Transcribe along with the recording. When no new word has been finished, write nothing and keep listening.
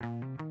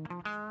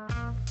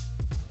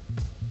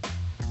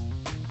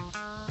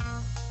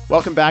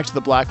Welcome back to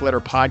the Black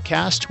Letter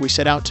Podcast. We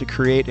set out to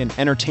create an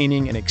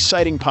entertaining and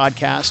exciting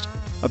podcast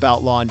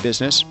about law and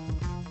business.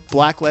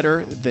 Black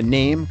Letter, the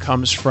name,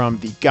 comes from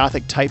the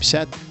Gothic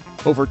typeset.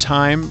 Over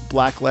time,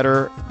 Black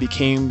Letter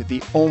became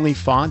the only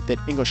font that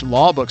English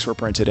law books were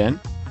printed in.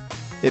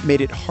 It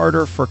made it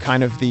harder for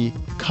kind of the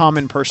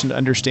common person to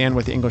understand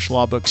what the English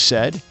law books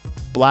said.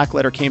 Black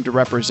Letter came to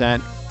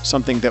represent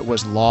something that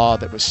was law,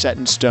 that was set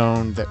in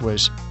stone, that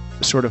was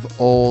a sort of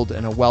old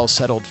and a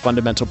well-settled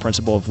fundamental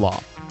principle of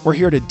law. We're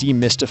here to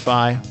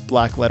demystify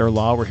black letter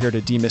law. We're here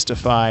to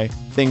demystify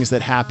things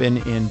that happen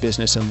in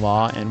business and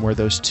law and where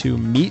those two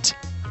meet.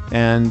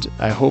 And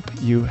I hope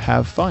you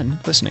have fun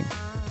listening.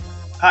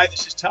 Hi,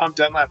 this is Tom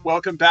Dunlap.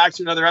 Welcome back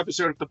to another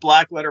episode of the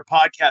Black Letter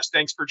Podcast.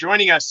 Thanks for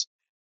joining us.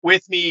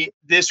 With me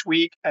this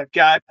week, I've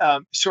got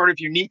sort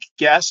of unique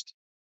guest.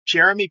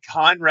 Jeremy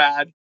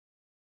Conrad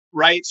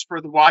writes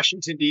for the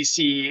Washington,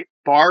 D.C.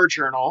 Bar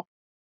Journal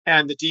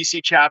and the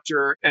D.C.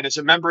 chapter, and is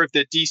a member of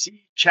the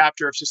D.C.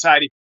 chapter of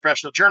Society of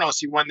Professional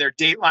Journalists. He won their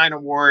Dateline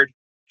Award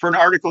for an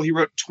article he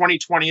wrote in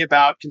 2020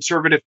 about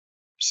conservative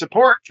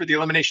support for the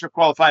elimination of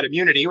qualified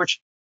immunity, which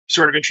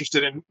sort of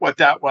interested in what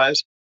that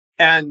was,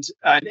 and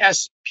an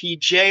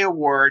SPJ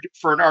award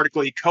for an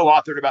article he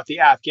co-authored about the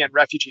Afghan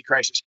refugee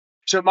crisis.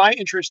 So my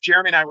interest,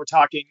 Jeremy and I were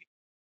talking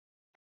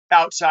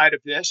outside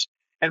of this,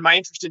 and my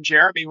interest in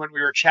Jeremy when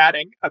we were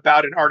chatting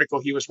about an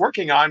article he was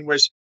working on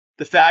was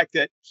the fact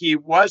that he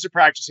was a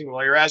practicing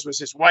lawyer, as was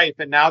his wife,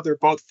 and now they're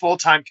both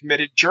full-time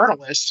committed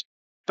journalists,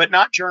 but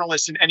not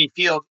journalists in any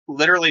field,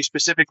 literally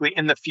specifically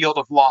in the field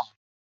of law.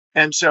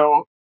 And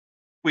so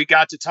we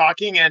got to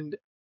talking, and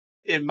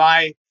in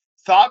my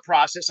thought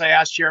process, I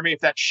asked Jeremy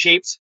if that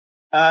shaped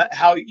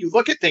how you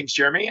look at things,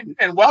 Jeremy.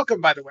 And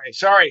welcome, by the way.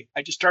 Sorry,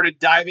 I just started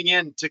diving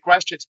into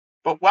questions,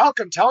 but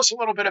welcome. Tell us a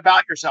little bit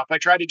about yourself. I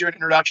tried to do an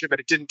introduction, but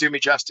it didn't do me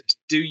justice.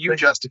 Do you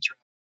justice?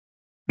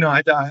 No,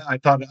 I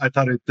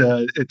thought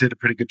it did a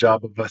pretty good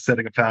job of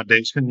setting a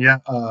foundation. Yeah,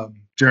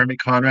 Jeremy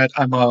Conrad.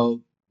 I'm a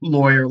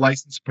lawyer,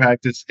 licensed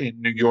practice in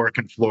New York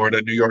and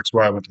Florida. New York's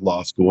where I went to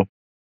law school,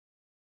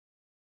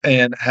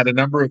 and had a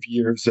number of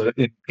years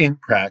in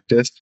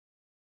practice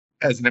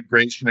as an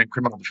immigration and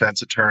criminal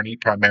defense attorney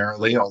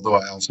primarily, although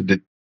I also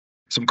did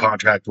some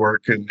contract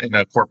work in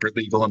a corporate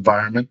legal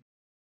environment.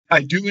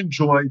 I do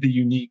enjoy the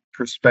unique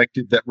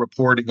perspective that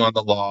reporting on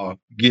the law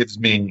gives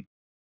me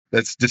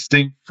that's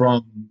distinct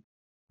from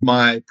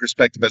my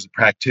perspective as a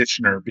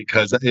practitioner,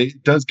 because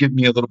it does give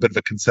me a little bit of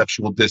a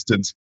conceptual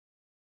distance.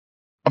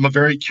 I'm a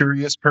very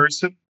curious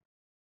person,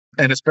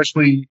 and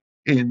especially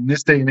in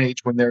this day and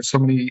age when there are so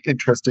many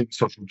interesting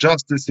social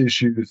justice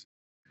issues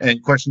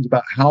and questions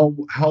about how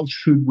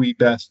should we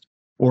best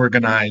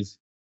organize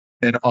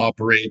and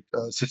operate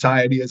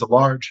society as a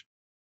large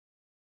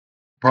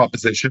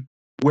proposition.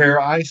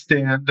 Where I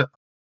stand,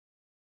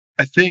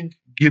 I think,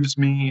 gives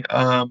me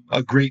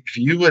a great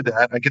view of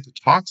that. I get to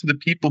talk to the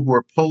people who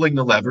are pulling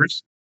the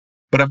levers,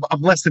 but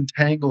I'm less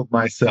entangled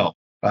myself.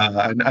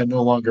 I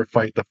no longer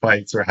fight the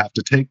fights or have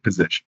to take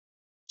position.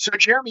 So,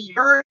 Jeremy,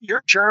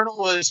 your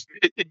journal is,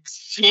 it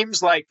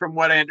seems like, from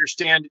what I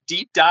understand,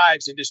 deep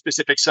dives into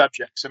specific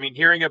subjects. I mean,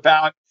 hearing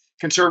about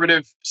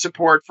conservative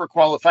support for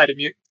qualified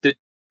immunity,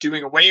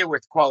 doing away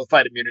with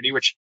qualified immunity,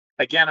 which,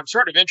 again, I'm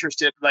sort of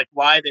interested, like,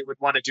 why they would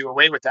want to do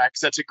away with that, because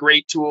that's a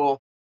great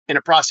tool in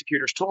a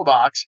prosecutor's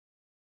toolbox.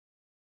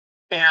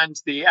 And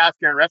the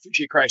Afghan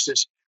refugee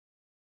crisis.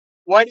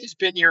 What has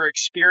been your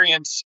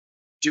experience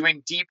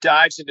doing deep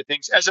dives into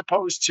things as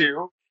opposed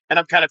to, and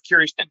I'm kind of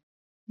curious, and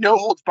no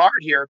holds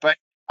barred here, but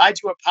I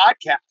do a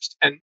podcast,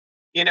 and,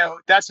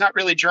 that's not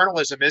really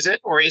journalism, is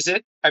it? Or is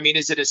it? I mean,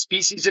 is it a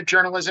species of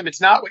journalism? It's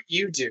not what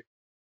you do.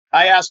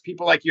 I ask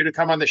people like you to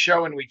come on the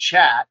show and we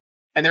chat,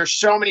 and there's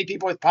so many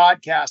people with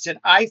podcasts, and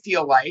I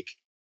feel like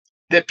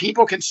that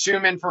people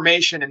consume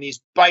information in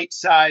these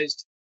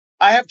bite-sized.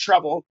 I have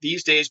trouble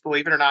these days,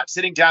 believe it or not,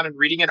 sitting down and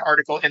reading an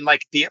article in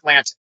like The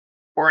Atlantic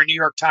or a New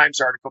York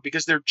Times article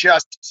because they're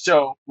just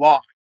so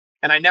long.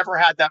 And I never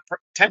had that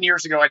 10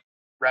 years ago. I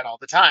read all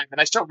the time,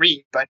 and I still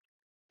read, but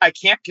I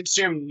can't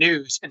consume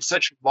news in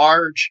such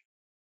large,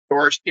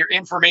 or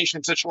information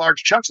in such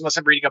large chunks unless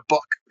I'm reading a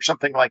book or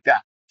something like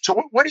that.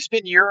 So what has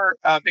been your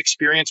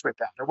experience with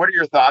that? Or what are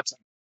your thoughts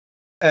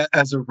on it?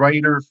 As a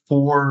writer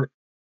for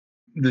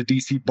the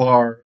DC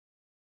Bar,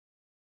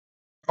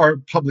 our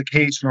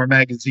publication, our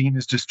magazine,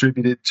 is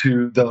distributed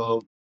to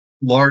the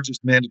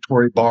largest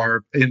mandatory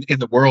bar in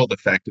the world,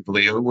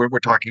 effectively. We're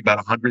talking about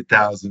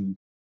 100,000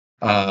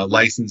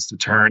 licensed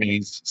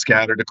attorneys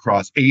scattered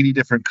across 80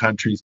 different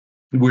countries.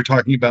 We're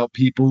talking about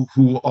people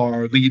who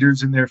are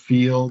leaders in their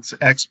fields,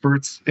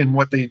 experts in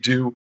what they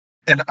do.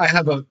 And I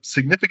have a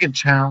significant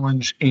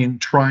challenge in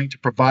trying to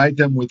provide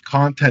them with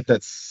content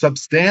that's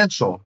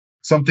substantial,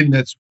 something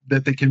that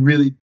they can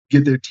really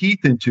get their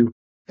teeth into,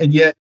 and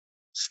yet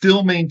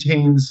still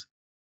maintains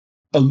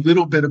a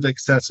little bit of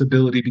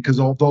accessibility, because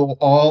although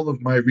all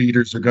of my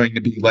readers are going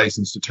to be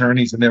licensed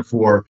attorneys and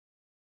therefore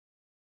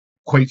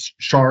quite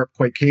sharp,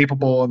 quite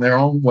capable in their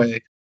own way,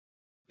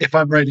 if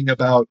I'm writing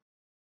about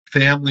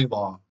family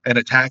law and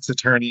a tax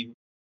attorney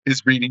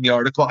is reading the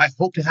article. I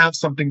hope to have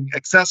something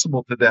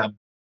accessible to them.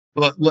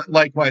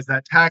 Likewise,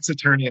 that tax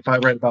attorney, if I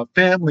write about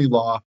family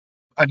law,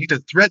 I need to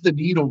thread the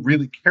needle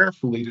really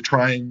carefully to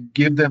try and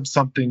give them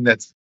something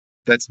that's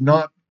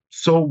not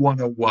so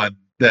 101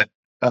 that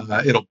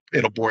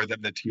it'll bore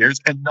them to tears,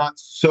 and not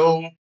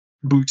so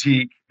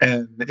boutique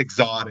and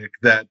exotic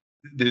that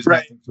there's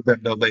Right. nothing for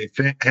them to lay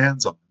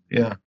hands on.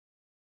 Yeah.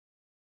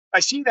 I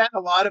see that in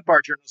a lot of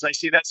bar journals. I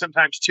see that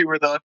sometimes too, where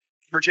the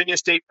Virginia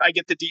State, I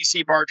get the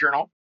DC Bar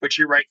Journal, which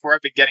you write for.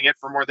 I've been getting it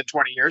for more than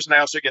 20 years. And I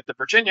also get the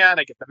Virginia, and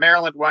I get the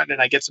Maryland one,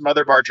 and I get some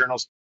other bar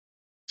journals.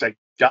 So I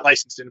got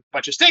licensed in a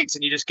bunch of states,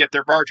 and you just get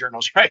their bar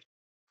journals, right?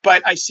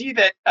 But I see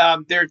that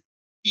they're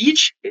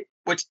each,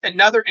 what's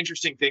another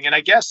interesting thing. And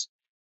I guess,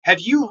 have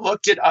you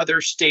looked at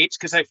other states?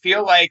 Because I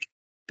feel like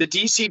the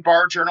DC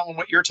Bar Journal and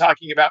what you're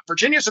talking about,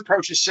 Virginia's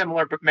approach is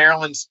similar, but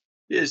Maryland's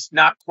is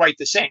not quite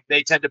the same.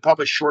 They tend to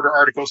publish shorter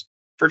articles.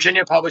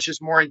 Virginia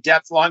publishes more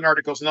in-depth, long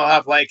articles, and they'll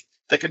have like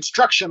the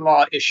construction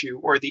law issue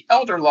or the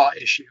elder law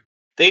issue.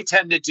 They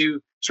tend to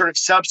do sort of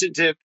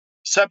substantive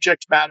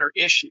subject matter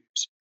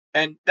issues.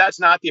 And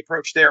that's not the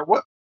approach there.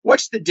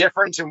 What's the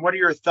difference, and what are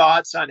your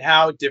thoughts on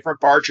how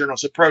different bar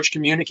journals approach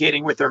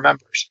communicating with their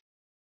members?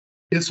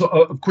 And so,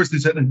 of course,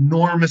 there's an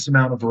enormous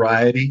amount of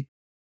variety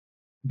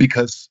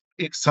because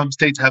some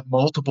states have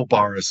multiple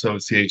bar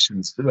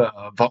associations,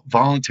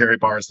 voluntary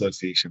bar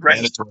associations, Right.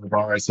 mandatory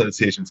bar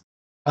associations.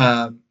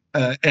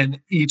 And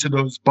each of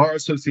those bar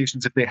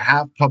associations, if they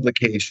have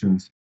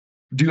publications,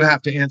 do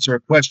have to answer a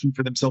question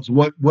for themselves.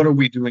 What are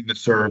we doing to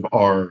serve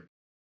our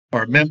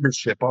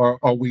membership?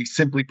 Are we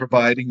simply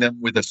providing them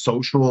with a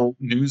social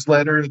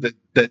newsletter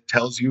that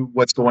tells you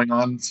what's going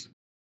on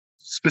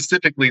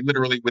specifically,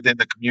 literally within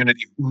the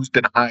community, who's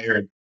been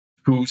hired,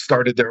 who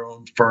started their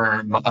own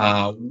firm,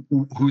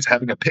 who's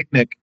having a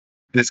picnic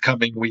this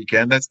coming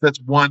weekend? That's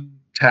one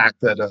tack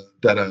that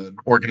an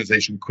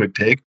organization could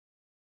take.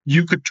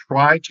 You could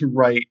try to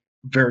write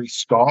very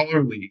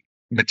scholarly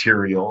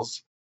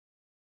materials,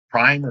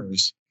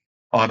 primers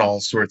on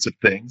all sorts of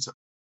things.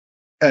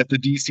 At the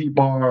DC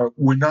Bar,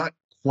 we're not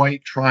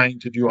quite trying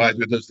to do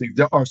either of those things.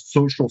 There are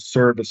social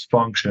service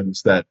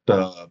functions that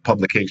the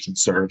publication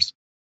serves.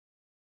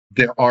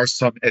 There are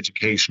some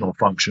educational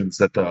functions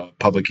that the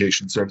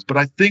publication serves. But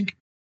I think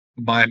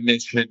my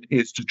mission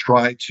is to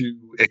try to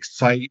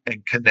excite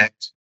and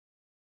connect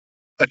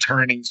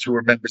attorneys who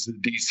are members of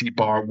the DC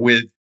Bar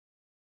with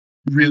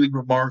really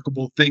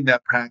remarkable thing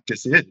that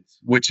practice is,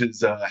 which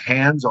is a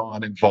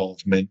hands-on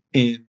involvement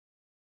in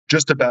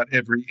just about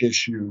every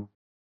issue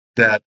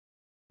that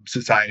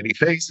society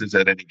faces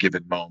at any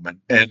given moment.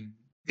 And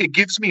it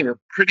gives me a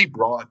pretty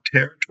broad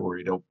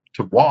territory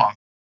to walk.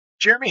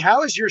 Jeremy,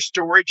 how is your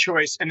story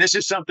choice? And this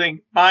is something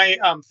my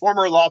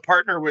former law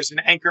partner was an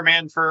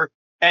anchorman for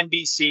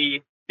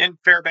NBC in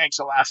Fairbanks,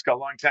 Alaska, a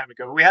long time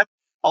ago. We had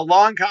a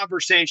long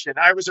conversation.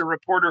 I was a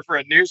reporter for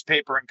a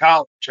newspaper in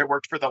college. I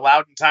worked for the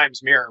Loudoun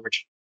Times-Mirror,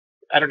 which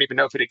I don't even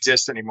know if it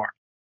exists anymore.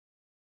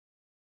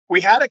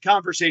 We had a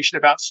conversation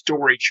about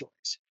story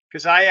choice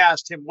because I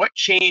asked him what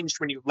changed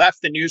when you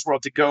left the news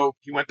world to go.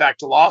 He went back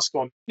to law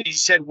school, and he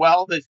said,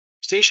 well, the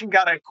station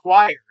got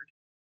acquired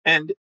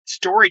and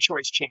story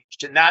choice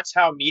changed. And that's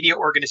how media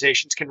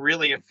organizations can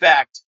really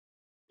affect,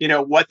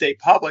 what they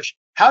publish.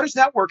 How does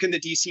that work in the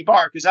DC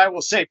Bar? Because I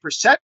will say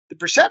the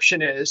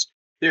perception is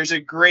there's a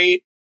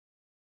great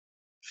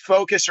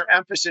focus or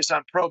emphasis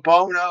on pro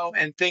bono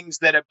and things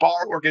that a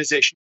bar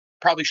organization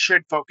probably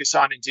should focus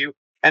on and do,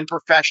 and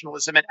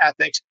professionalism and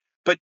ethics.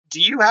 But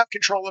do you have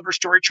control over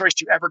story choice?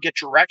 Do you ever get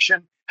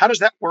direction? How does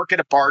that work at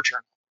a bar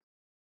journal?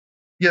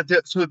 Yeah,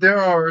 so there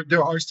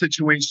are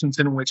situations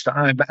in which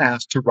I'm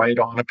asked to write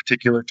on a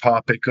particular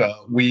topic.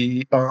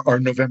 Our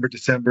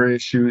November-December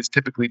issue is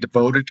typically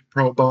devoted to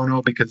pro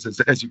bono because,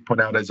 as you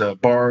point out, as a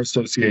bar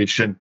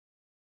association,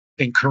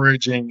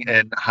 encouraging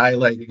and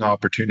highlighting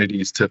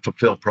opportunities to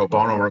fulfill pro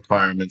bono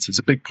requirements is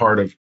a big part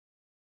of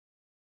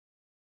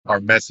our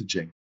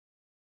messaging.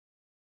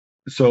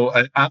 So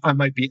I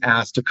might be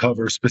asked to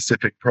cover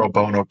specific pro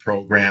bono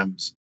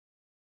programs.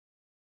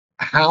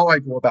 How I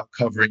go about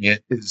covering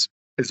it is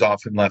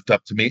often left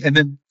up to me. And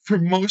then for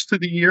most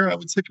of the year, I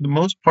would say for the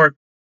most part,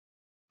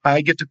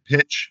 I get to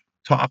pitch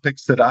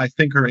topics that I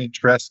think are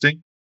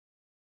interesting.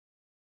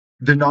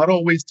 They're not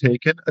always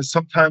taken.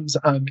 Sometimes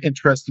I'm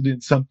interested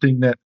in something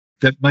that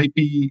might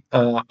be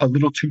a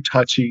little too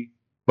touchy,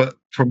 but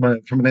from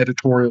an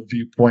editorial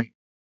viewpoint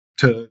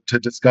to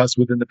discuss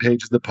within the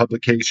pages of the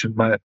publication.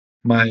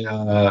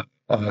 My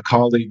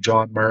colleague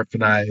John Murph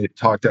and I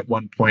talked at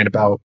one point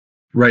about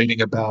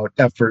writing about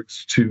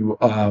efforts to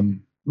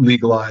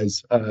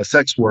legalize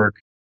sex work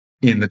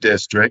in the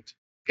district.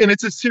 And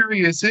it's a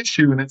serious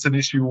issue, and it's an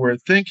issue we're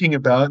thinking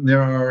about. And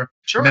there are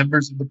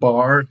members of the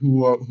bar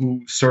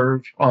who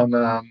serve on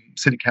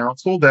city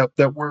council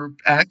that were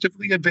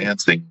actively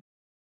advancing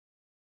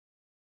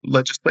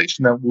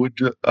legislation that would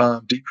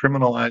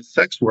decriminalize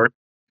sex work.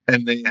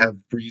 And they have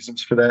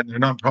reasons for that. And they're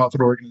nonprofit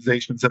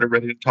organizations that are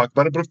ready to talk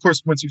about it. But of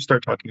course, once you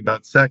start talking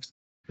about sex,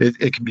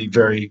 it can be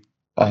very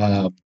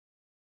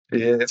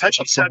It's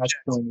Touchy a subject.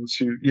 flashpoint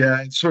issue.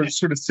 Yeah, it's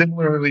sort of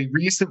similarly.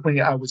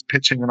 Recently, I was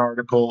pitching an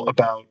article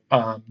about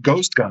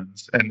ghost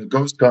guns and the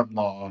ghost gun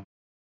law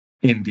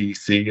in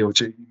DC,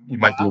 which you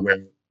might be Wow.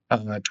 aware.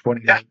 Yeah.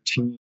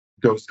 2019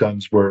 ghost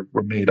guns were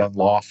made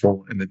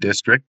unlawful in the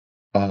district.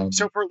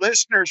 So for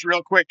listeners,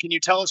 real quick, can you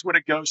tell us what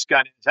a ghost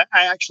gun is?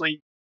 I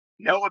actually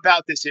know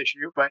about this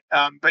issue, but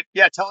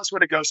yeah, tell us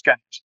what a ghost gun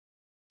is.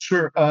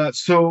 Sure.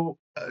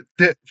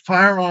 The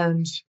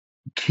firearms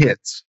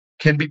kits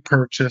can be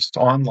purchased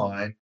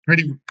online,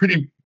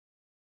 pretty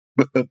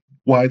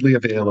widely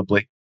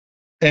availably,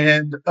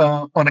 and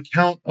on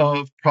account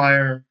of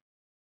prior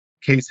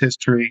case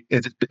history,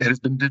 it has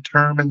been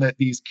determined that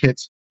these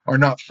kits are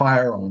not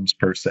firearms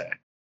per se,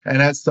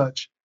 and as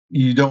such,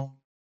 you don't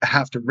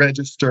have to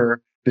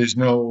register. There's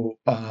no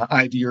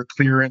ID or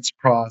clearance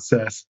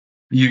process.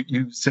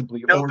 You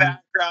simply No order.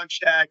 background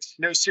checks,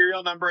 no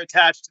serial number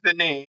attached to the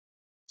name.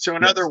 So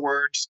in Yes. other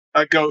words,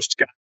 a ghost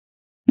gun.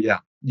 Yeah.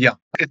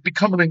 It's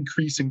become an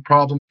increasing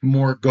problem.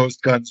 More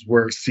ghost guns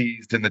were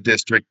seized in the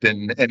district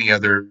than any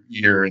other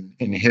year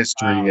in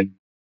history. Wow. And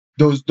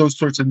those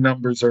sorts of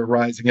numbers are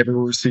rising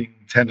everywhere. We're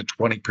seeing 10 to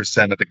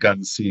 20% of the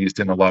guns seized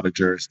in a lot of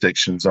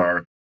jurisdictions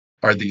are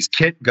these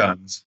kit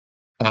guns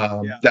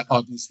that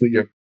obviously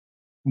are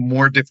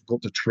more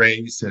difficult to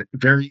trace and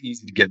very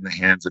easy to get in the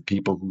hands of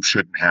people who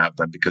shouldn't have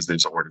them because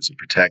there's orders of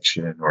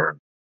protection or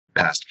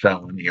past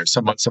felony or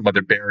some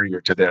other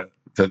barrier to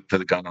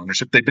the gun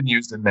ownership. They've been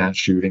used in mass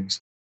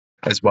shootings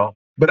as well.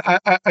 But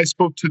I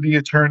spoke to the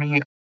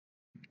attorney,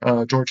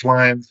 George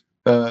Lyons,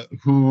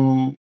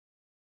 who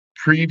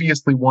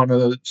previously won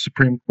a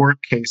Supreme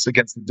Court case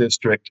against the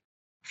district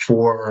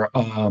for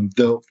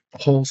the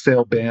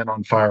wholesale ban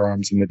on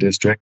firearms in the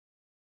district.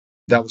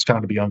 That was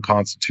found to be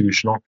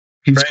unconstitutional.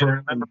 He's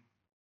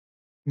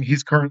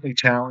currently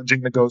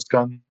challenging the ghost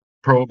gun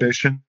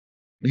prohibition.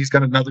 He's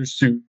got another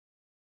suit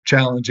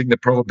challenging the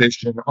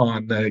prohibition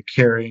on the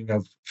carrying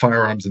of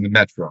firearms in the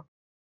metro.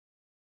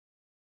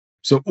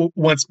 So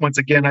once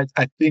again, I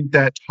think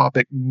that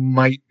topic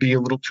might be a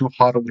little too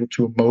hot, a little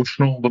too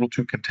emotional, a little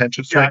too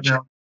contentious right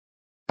now.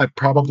 I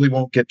probably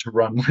won't get to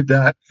run with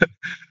that.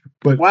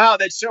 But wow,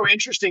 that's so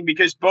interesting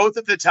because both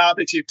of the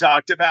topics you've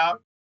talked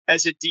about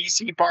as a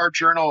DC Bar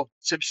Journal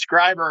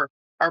subscriber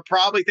are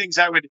probably things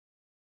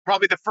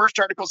probably the first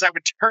articles I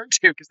would turn to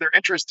because they're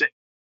interesting.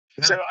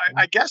 Yeah. So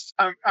I guess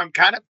I'm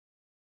kind of,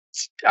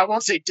 I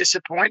won't say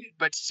disappointed,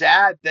 but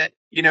sad that,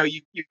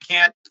 you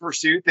can't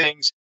pursue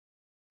things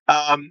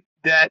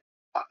that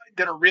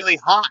are really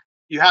hot.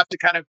 You have to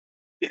kind of,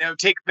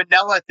 take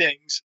vanilla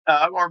things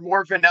or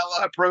more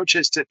vanilla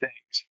approaches to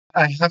things.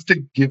 I have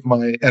to give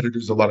my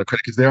editors a lot of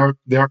credit because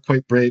they are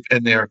quite brave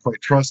and they are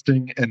quite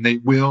trusting and they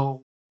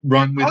will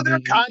run with. Oh, they're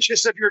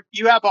conscious of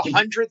you have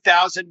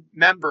 100,000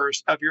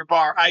 members of your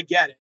bar. I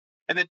get it.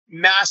 And a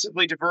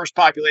massively diverse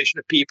population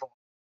of people.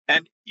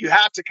 And you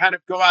have to kind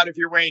of go out of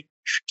your way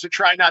to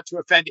try not to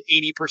offend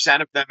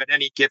 80% of them at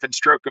any given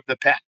stroke of the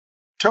pen.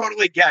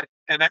 Totally get it.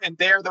 And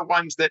they're the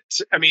ones that,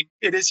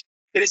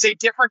 it is a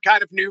different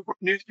kind of new.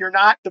 You're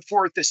not the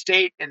Fourth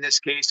Estate in this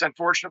case.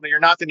 Unfortunately, you're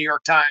not the New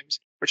York Times,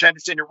 which I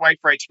understand your wife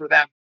writes for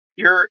them.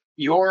 You're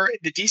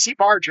the DC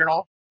Bar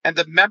Journal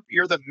and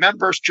you're the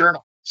members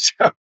journal.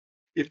 So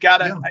you've got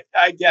to,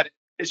 I get it.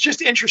 It's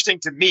just interesting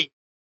to me.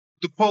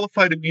 The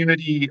qualified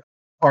immunity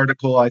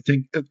article, I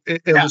think,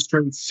 it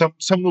illustrates some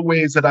of the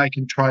ways that I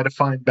can try to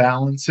find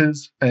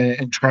balances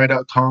and try to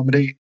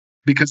accommodate,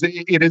 because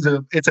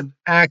it's an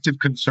active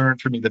concern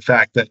for me, the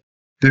fact that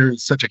there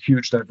is such a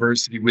huge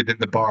diversity within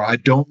the bar. I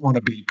don't want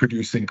to be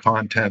producing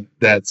content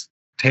that's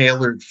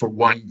tailored for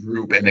one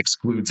group and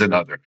excludes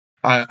another.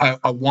 I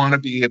want to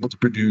be able to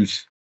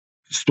produce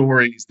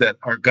stories that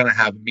are going to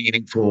have a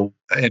meaningful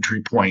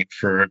entry point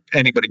for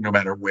anybody, no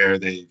matter where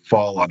they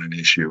fall on an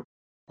issue.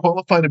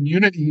 Qualified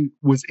immunity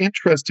was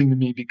interesting to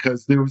me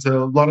because there was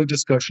a lot of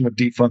discussion of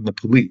defund the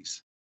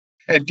police.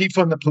 And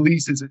defund the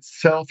police is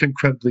itself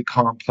incredibly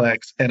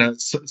complex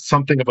and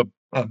something of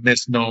a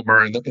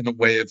misnomer in the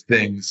way of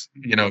things.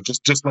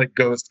 Just like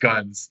ghost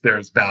guns,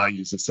 there's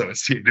values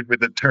associated with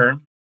the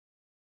term.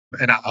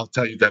 And I'll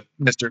tell you that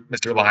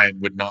Mr. Lyon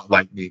would not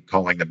like me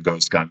calling them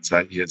ghost guns.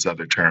 He has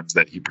other terms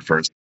that he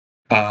prefers.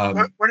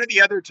 What are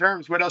the other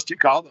terms? What else do you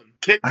call them?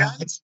 Kit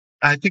guns?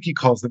 I think he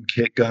calls them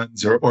kit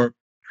guns or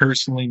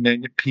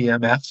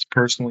PMFs,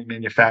 personally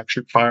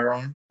manufactured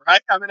firearm.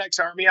 Right. I'm an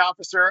ex-Army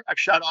officer. I've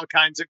shot all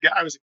kinds of guns.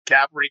 I was a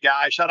cavalry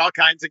guy. I shot all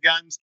kinds of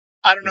guns.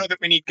 I don't know that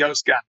we need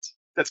ghost guns.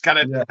 That's kind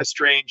of a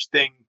strange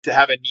thing to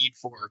have a need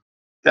for.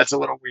 That's a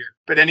little weird.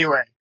 But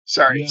anyway,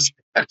 sorry. Yeah.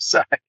 I'm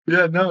sorry.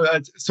 Yeah, no.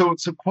 So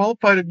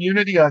qualified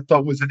immunity, I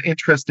thought, was an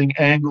interesting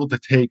angle to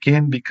take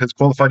in, because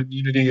qualified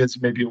immunity, as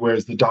you may be aware,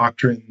 is the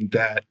doctrine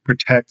that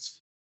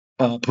protects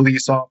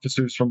police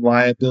officers from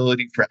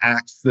liability for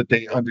acts that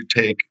they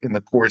undertake in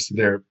the course of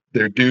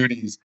their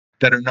duties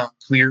that are not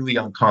clearly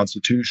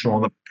unconstitutional.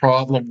 And the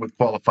problem with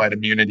qualified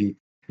immunity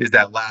is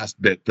that last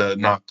bit, the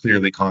not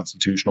clearly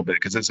constitutional bit,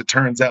 because as it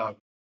turns out,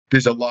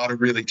 there's a lot of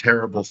really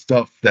terrible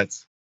stuff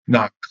that's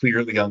not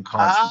clearly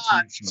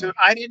unconstitutional. So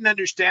I didn't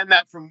understand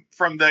that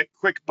from the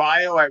quick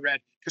bio I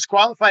read, because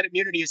qualified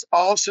immunity is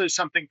also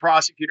something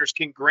prosecutors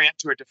can grant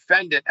to a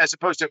defendant as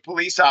opposed to a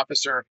police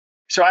officer.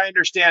 So I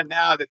understand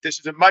now that this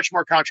is a much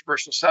more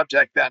controversial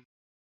subject than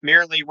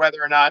merely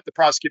whether or not the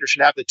prosecutor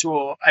should have the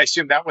tool. I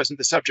assume that wasn't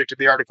the subject of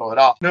the article at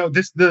all. No,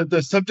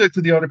 the subject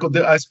of the article,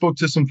 I spoke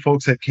to some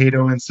folks at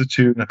Cato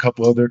Institute and a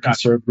couple other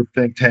conservative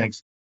think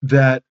tanks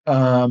that,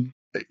 and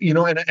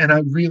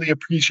I really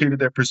appreciated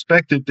their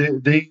perspective.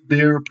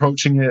 They're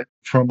approaching it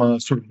from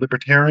a sort of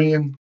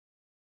libertarian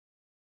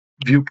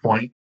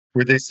viewpoint,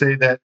 where they say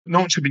that no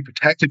one should be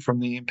protected from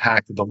the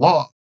impact of the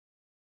law.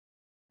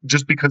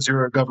 Just because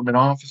you're a government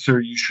officer,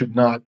 you should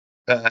not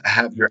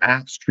have your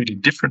acts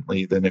treated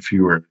differently than if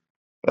you were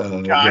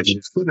a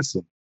regular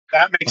citizen.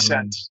 That makes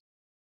sense.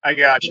 I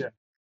gotcha.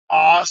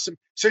 Awesome.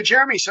 So,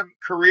 Jeremy, some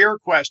career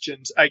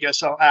questions I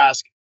guess I'll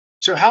ask.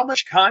 So how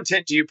much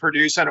content do you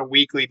produce on a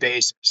weekly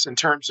basis in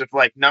terms of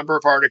like number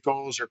of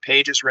articles or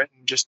pages written?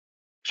 Just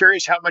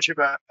curious how much of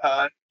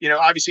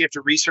obviously you have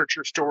to research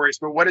your stories,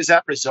 but what does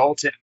that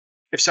result in?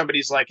 If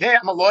somebody's like, hey,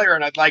 I'm a lawyer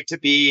and I'd like to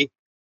be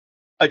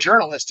a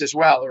journalist as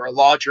well, or a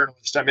law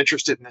journalist, I'm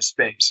interested in this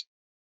space.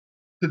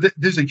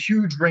 There's a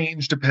huge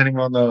range depending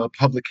on the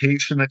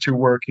publication that you're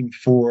working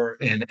for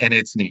and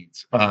its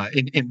needs.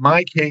 In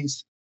my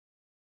case,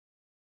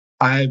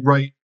 I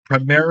write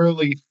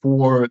primarily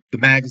for the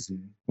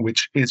magazine,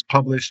 which is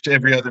published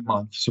every other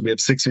month. So we have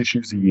 6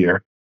 issues a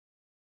year.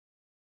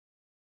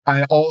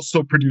 I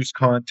also produce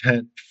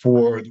content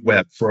for the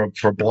web, for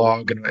a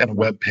blog and a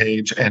web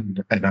page,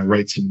 and I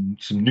write some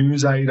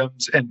news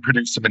items and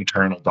produce some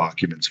internal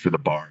documents for the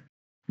bar.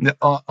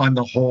 On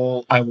the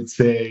whole, I would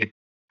say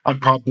I'm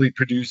probably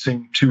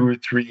producing 2 or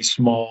 3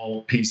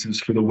 small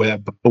pieces for the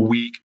web a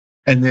week,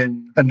 and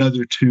then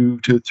another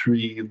 2 to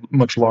 3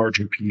 much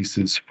larger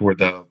pieces for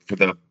the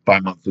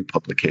bi-monthly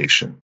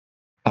publication.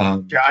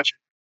 Gotcha.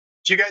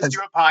 Do you guys do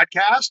a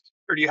podcast,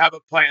 or do you have a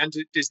plan?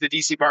 Is the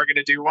DC Bar going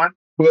to do one?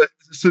 Well,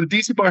 so the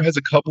DC Bar has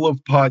a couple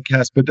of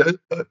podcasts, but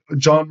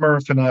John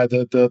Murph and I,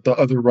 the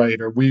other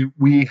writer,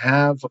 we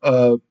have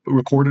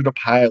recorded a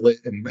pilot,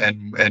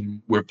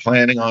 and we're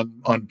planning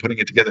on putting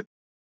it together.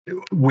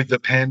 With the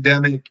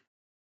pandemic,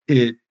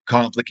 it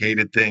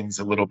complicated things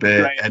a little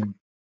bit, right.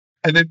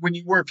 And then when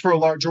you work for a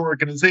large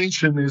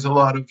organization, there's a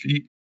lot of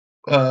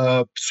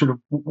sort of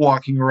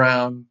walking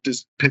around,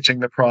 just pitching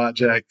the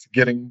project,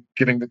 getting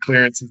the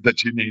clearances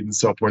that you need, and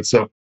so forth.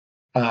 So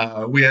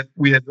we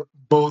had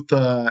both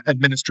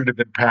administrative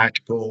and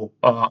practical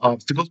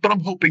obstacles, but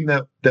I'm hoping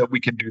that we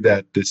can do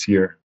that this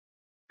year.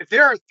 If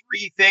there are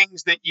 3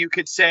 things that you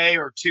could say,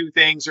 or 2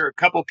 things, or a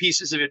couple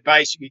pieces of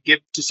advice you could give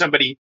to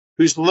somebody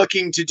who's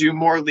looking to do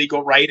more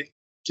legal writing,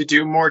 to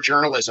do more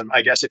journalism,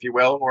 I guess, if you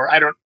will, or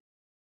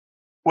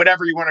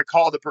whatever you want to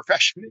call the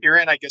profession that you're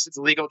in, I guess it's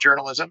legal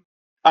journalism.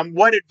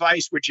 What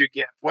advice would you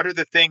give? What are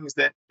the things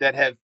that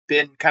have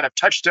been kind of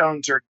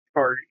touchstones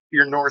or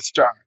your North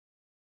Star?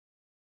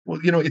 Well,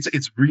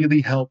 it's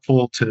really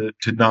helpful to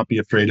not be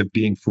afraid of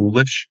being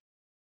foolish.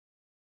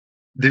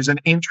 There's an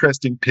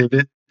interesting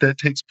pivot that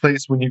takes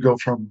place when you go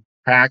from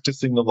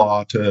practicing the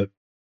law to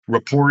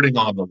reporting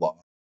on the law.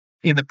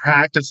 In the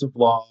practice of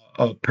law,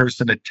 a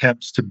person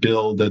attempts to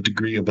build a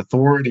degree of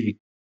authority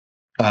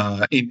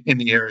in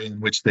the area in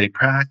which they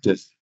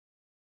practice.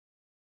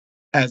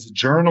 As a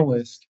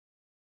journalist,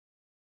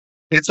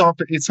 it's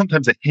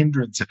sometimes a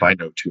hindrance if I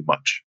know too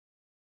much.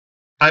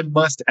 I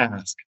must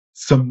ask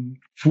some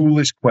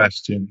foolish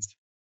questions.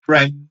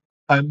 Right?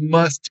 I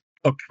must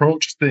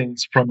approach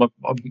things from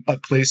a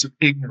place of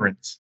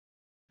ignorance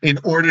in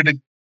order to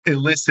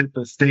elicit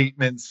the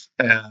statements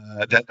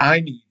that I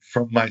need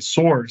from my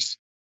source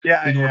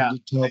in order to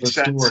tell the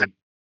story.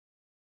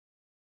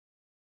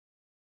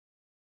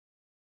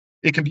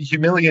 It can be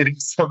humiliating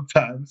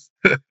sometimes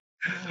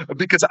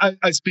because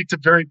I speak to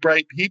very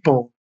bright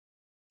people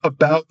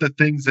about the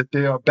things that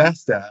they are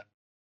best at.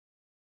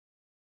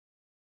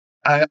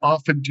 I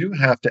often do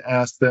have to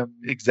ask them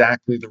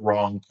exactly the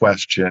wrong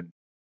question,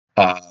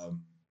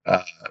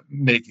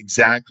 make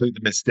exactly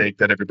the mistake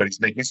that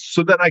everybody's making,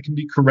 so that I can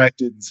be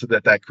corrected, and so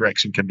that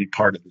correction can be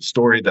part of the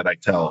story that I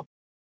tell.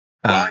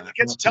 Well, you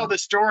get to tell the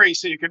story,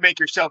 so you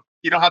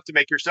don't have to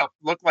make yourself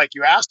look like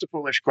you asked a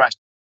foolish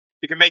question.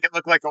 You can make it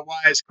look like a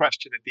wise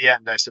question at the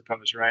end, I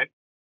suppose, right?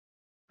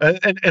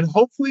 And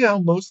hopefully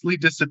I'll mostly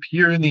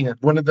disappear in the end.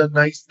 One of the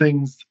nice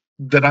things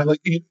that I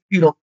like,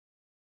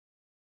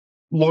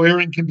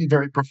 lawyering can be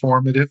very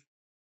performative.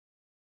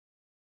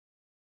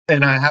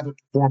 And I have a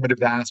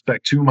performative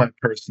aspect to my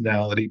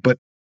personality, but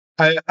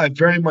I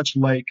very much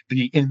like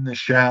the in the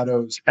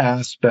shadows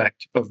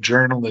aspect of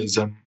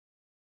journalism.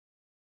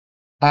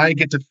 I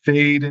get to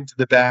fade into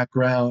the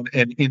background,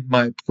 and in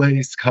my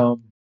place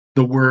come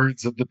the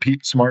words of the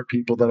smart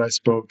people that I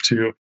spoke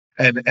to,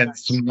 and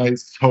some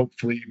nice,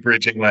 hopefully,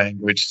 bridging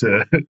language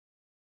to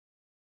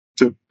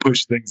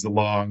push things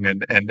along.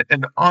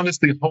 And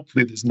honestly,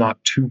 hopefully, there's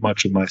not too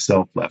much of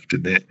myself left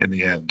in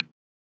the end.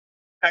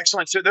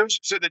 Excellent. So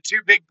the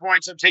 2 big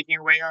points I'm taking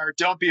away are: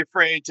 don't be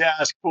afraid to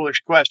ask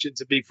foolish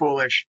questions and be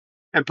foolish,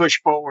 and push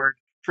forward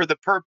for the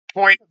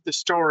point of the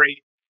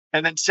story.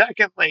 And then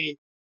secondly,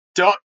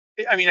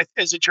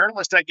 as a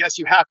journalist, I guess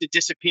you have to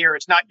disappear.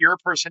 It's not your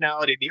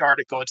personality in the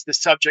article. It's the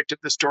subject of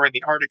the story in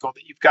the article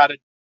that you've got to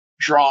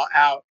draw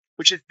out,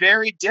 which is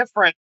very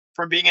different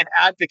from being an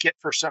advocate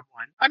for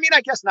someone. I mean,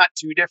 I guess not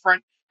too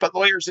different, but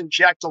lawyers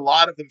inject a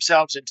lot of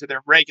themselves into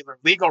their regular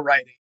legal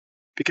writing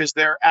because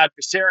they're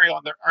adversarial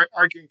and they're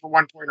arguing for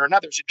one point or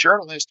another. As a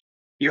journalist,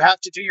 you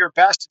have to do your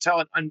best to tell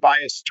an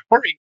unbiased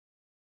story.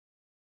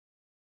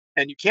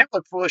 And you can't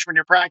look foolish when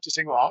you're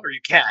practicing law, or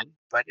you can,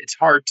 but it's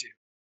hard to.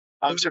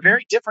 So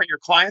very different. Your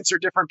clients are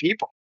different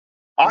people.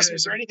 Awesome.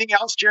 Is there anything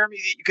else, Jeremy,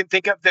 that you can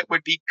think of that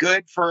would be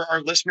good for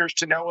our listeners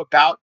to know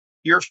about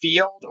your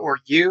field or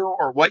you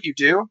or what you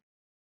do?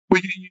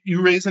 Well,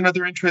 you raise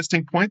another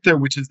interesting point there,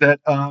 which is that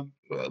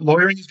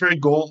lawyering is very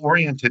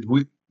goal-oriented.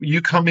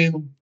 You come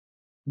in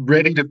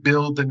ready to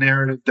build a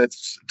narrative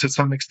that's to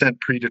some extent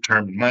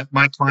predetermined.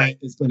 My client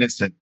is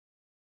innocent,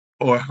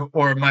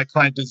 or my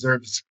client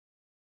deserves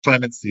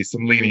clemency,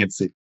 some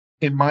leniency.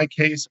 In my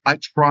case, I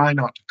try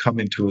not to come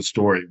into a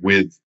story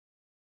with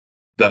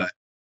the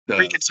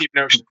preconceived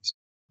notions.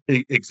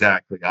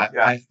 Exactly.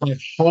 I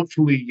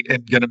hopefully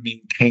am going to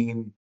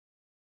maintain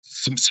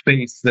some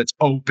space that's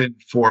open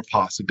for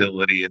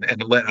possibility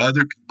and let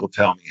other people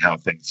tell me how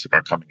things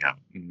are coming out.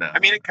 I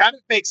mean, it kind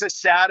of makes us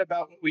sad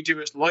about what we do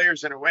as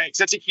lawyers in a way.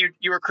 Because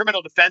you were a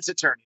criminal defense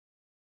attorney.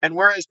 And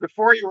whereas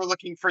before you were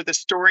looking for the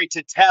story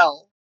to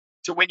tell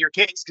to win your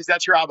case, because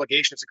that's your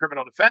obligation as a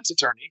criminal defense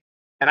attorney.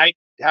 And I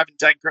haven't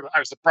done criminal, I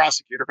was a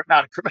prosecutor, but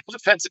not a criminal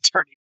defense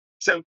attorney.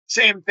 So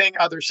same thing,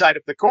 other side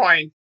of the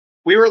coin.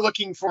 We were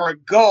looking for a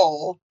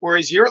goal,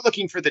 whereas you're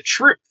looking for the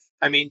truth.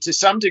 I mean, to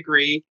some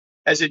degree,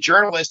 as a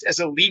journalist, as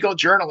a legal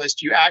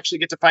journalist, you actually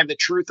get to find the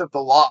truth of the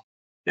law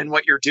in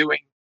what you're doing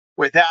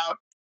without,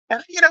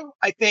 and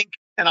I think,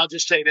 and I'll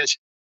just say this,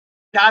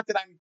 not that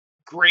I'm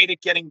great at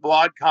getting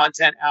blog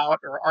content out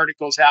or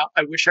articles out.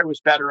 I wish I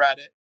was better at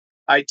it.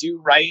 I do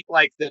write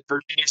like the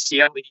Virginia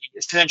CLE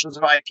Essentials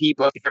of IP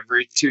book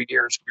every 2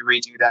 years. We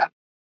redo that.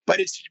 But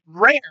it's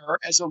rare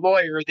as a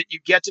lawyer that you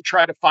get to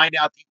try to find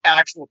out the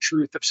actual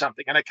truth of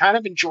something. And I kind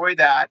of enjoy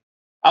that.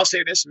 I'll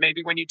say this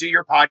maybe when you do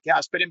your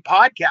podcast, but in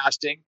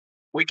podcasting,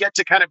 we get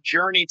to kind of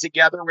journey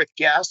together with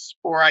guests,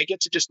 or I get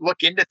to just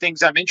look into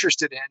things I'm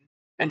interested in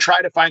and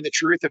try to find the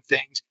truth of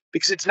things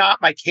because it's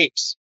not my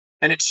case.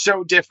 And it's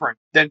so different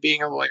than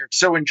being a lawyer. It's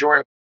so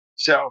enjoyable.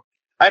 So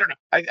I don't know.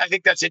 I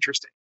think that's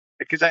interesting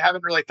because I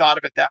haven't really thought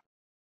of it that way.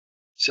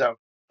 So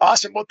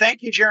awesome. Well,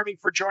 thank you, Jeremy,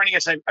 for joining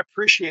us. I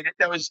appreciate it.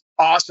 That was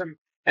awesome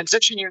and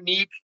such a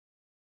unique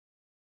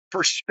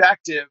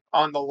perspective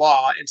on the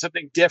law and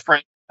something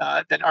different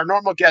than our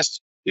normal guests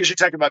usually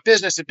talk about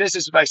business and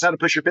business advice, how to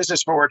push your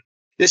business forward.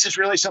 This is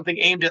really something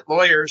aimed at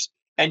lawyers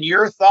and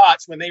your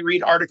thoughts when they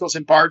read articles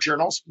in bar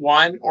journals,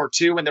 1 or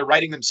 2, when they're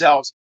writing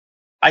themselves.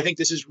 I think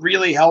this is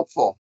really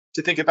helpful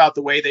to think about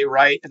the way they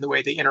write and the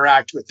way they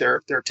interact with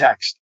their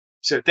text.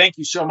 So thank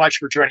you so much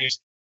for joining us.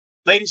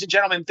 Ladies and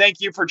gentlemen, thank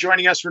you for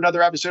joining us for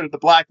another episode of the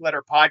Black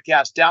Letter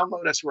Podcast.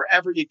 Download us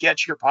wherever you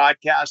get your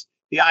podcast,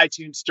 the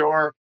iTunes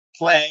Store,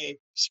 Play,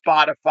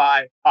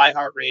 Spotify,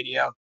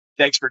 iHeartRadio.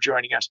 Thanks for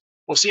joining us.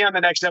 We'll see you on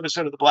the next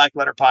episode of the Black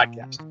Letter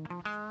Podcast.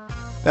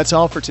 That's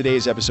all for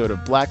today's episode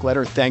of Black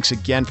Letter. Thanks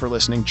again for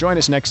listening. Join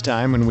us next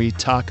time when we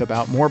talk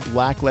about more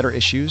Black Letter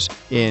issues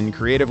in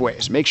creative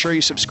ways. Make sure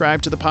you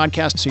subscribe to the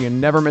podcast so you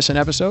never miss an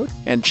episode,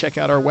 and check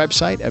out our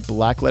website at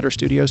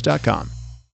blackletterstudios.com.